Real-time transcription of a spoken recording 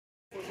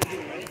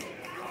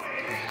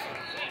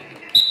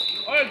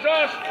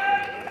Josh.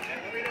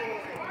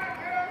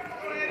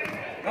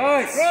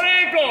 Nice. Good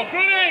ankle,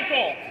 good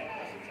ankle.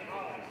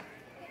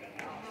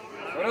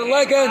 Put a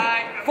leg in.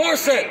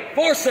 Force it,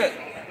 force it.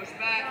 Push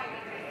back.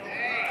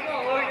 Come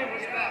on, Logan.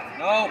 Push back.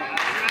 No. All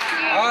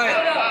right.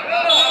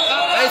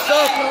 Face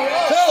up.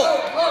 Tilt.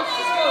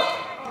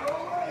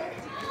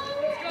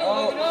 No.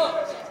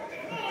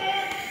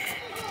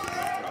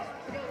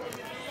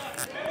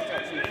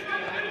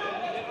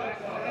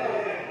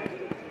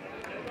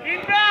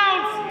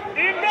 Inbounds,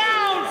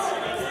 inbounds.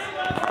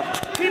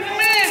 Keep him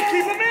in,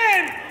 keep him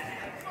in.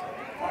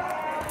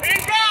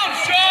 Inbounds,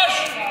 Josh.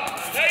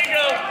 There you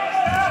go.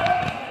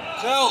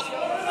 Tilt.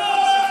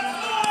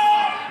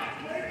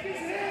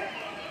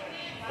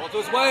 Go to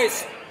his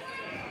waist.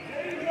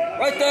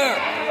 Right there.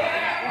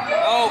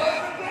 No.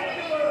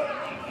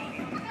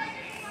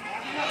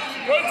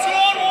 Good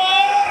 2-on-1.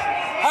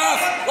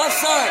 Half. Left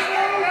side.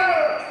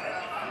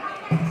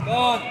 It's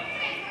gone.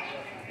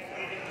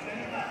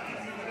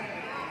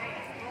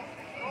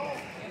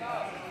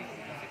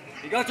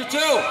 You got your two.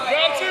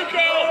 Got two,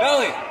 Cal.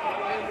 Belly.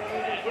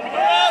 Look at the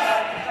ref.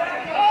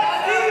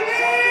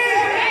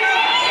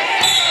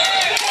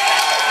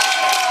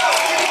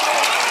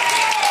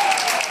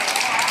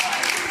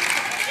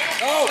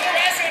 No.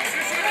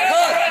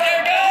 Cut.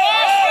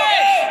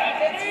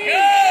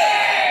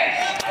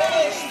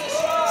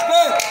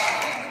 Spin.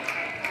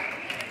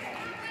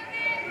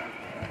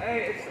 Hey,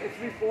 it's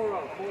me 4-0.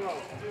 4-0.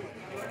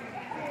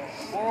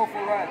 4-0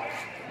 for red.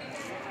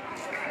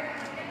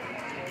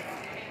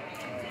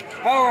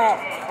 Power out.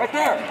 Right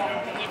there.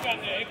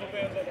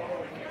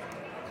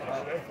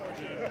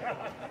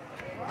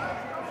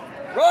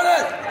 Run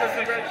it.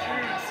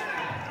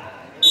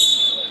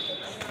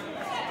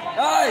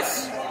 Nice.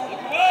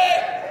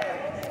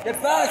 Get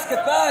backs,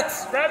 get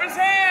backs. Grab his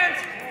hand.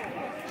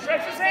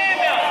 Stretch his hand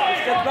out.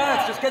 Just get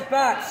backs, just get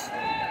backs.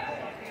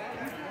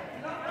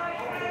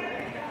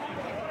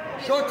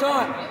 Short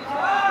time.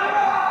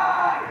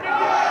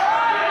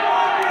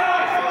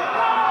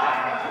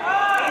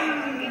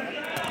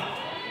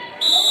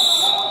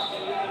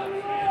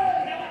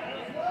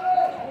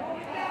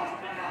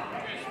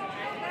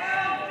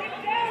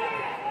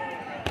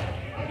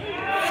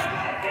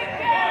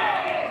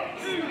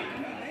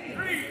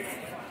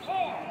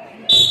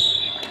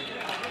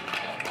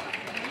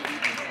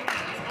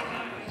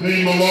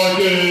 Team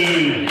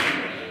Malarkey,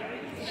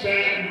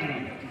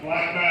 Stanton,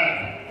 black mat.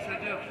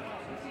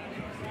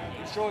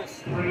 Good choice.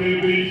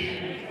 Trinity Beach,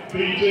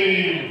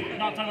 B-Team,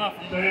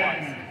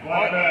 Stanton,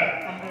 black mat.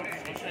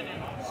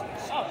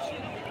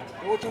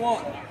 Do what you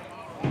want.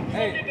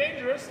 Hey,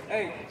 Dangerous.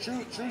 hey,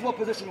 choose what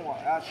position you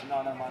want. Actually,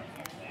 no, never mind.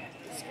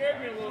 It scared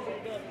me a little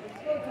bit.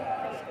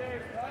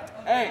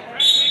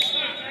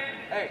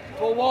 Hey,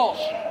 pull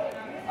Walsh.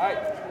 All right.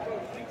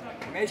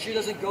 Make sure he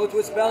doesn't go to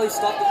his belly.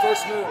 Stop the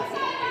first move.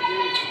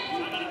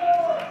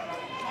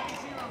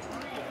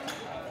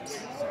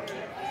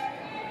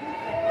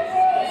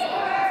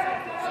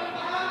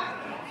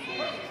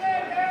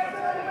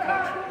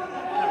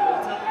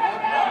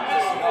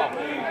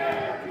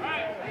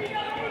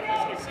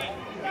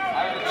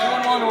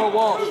 Or a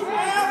Walsh.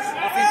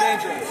 Nothing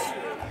dangerous.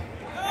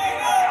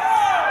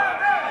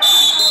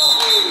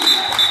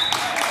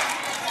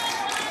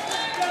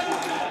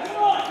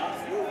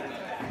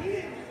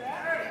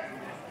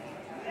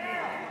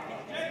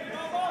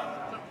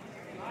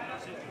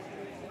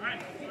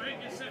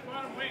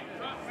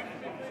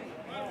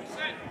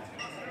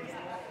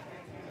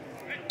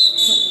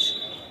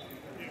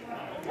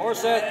 More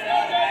set.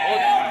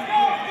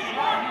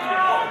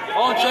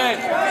 On chain.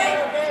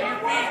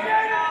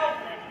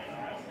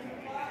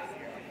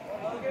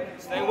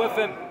 Stay with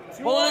him.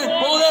 Pull it in,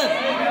 pull it in.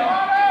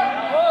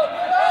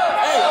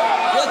 Hey,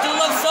 get to the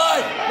left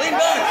side. Lean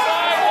back.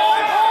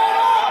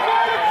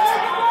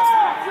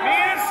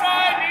 Knee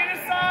inside, knee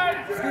inside.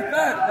 Scoot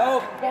back. No.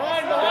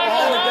 Behind, Get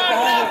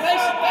behind. behind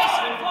him.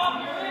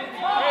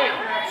 Hey,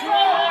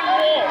 2-on-1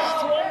 Walsh,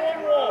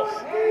 2-on-1 Walsh.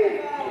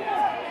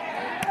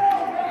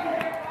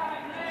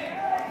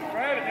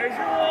 Grab it, there's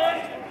your one.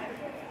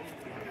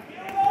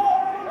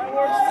 That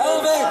works.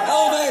 Elevate,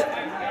 elevate,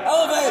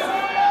 elevate.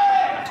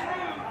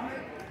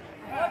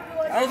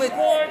 Elevate.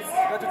 Points.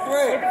 Got to 3.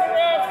 Look at the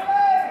ref.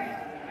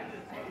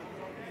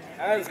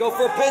 All right, let's go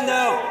for a pin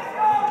now.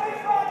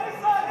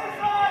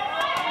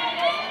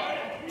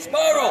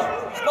 Spiral,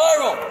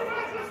 spiral.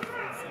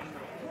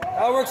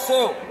 That works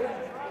too.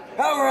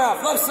 Power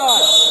half, left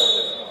side.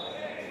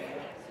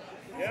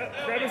 Yeah,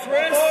 grab his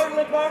wrist.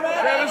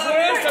 Grab his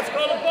wrist. Let's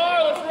call the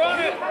bar. Let's run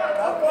it.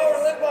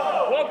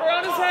 Walk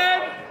around his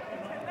head.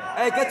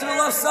 Hey, get to the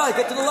left side,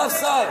 get to the left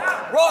side.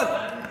 Run.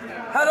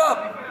 Head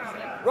up.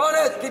 Run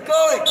it, keep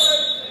going.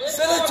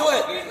 Sit into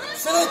it.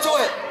 Sit into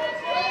it.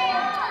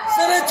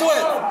 Sit into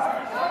it.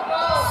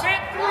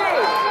 Sit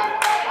through.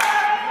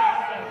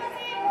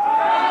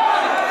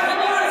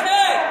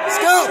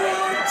 Scoop.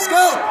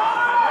 Scoop. All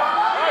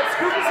right,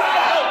 scoop his arm.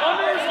 Go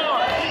under his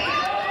arm.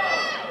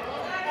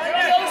 On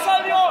the other side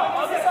of the arm.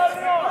 Other side of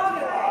the arm.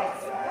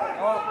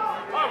 All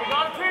right, we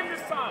got a pin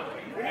this time.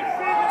 We need a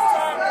pin this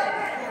time.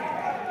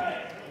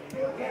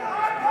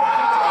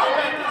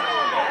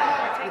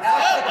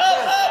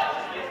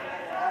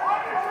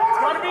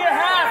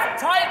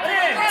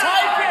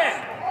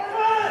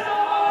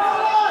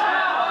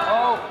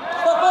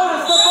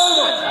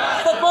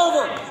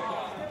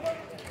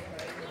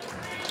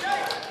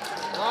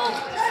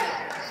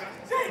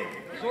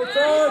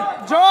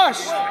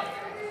 Josh.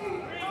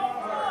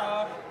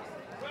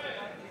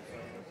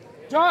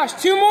 Josh,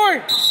 2 more.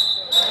 You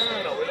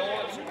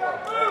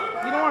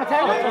don't want to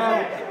tackle it.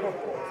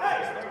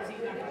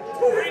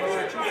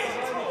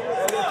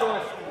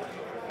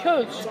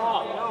 Coach.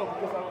 No,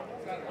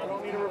 because I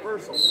don't need a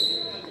reversal.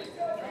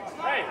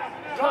 Hey,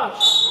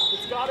 Josh.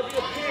 it's got to be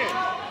a pin.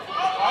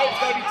 Alright, it's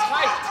got to be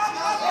tight.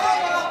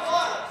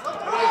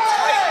 It's got to be a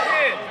tight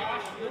pin.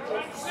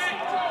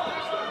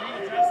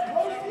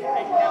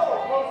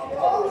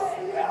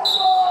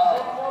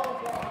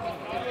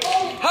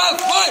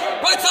 Half,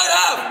 right side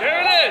half. There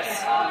it is.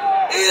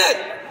 Eat it.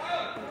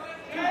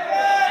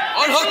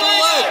 Unhook your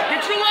leg.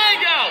 Get your leg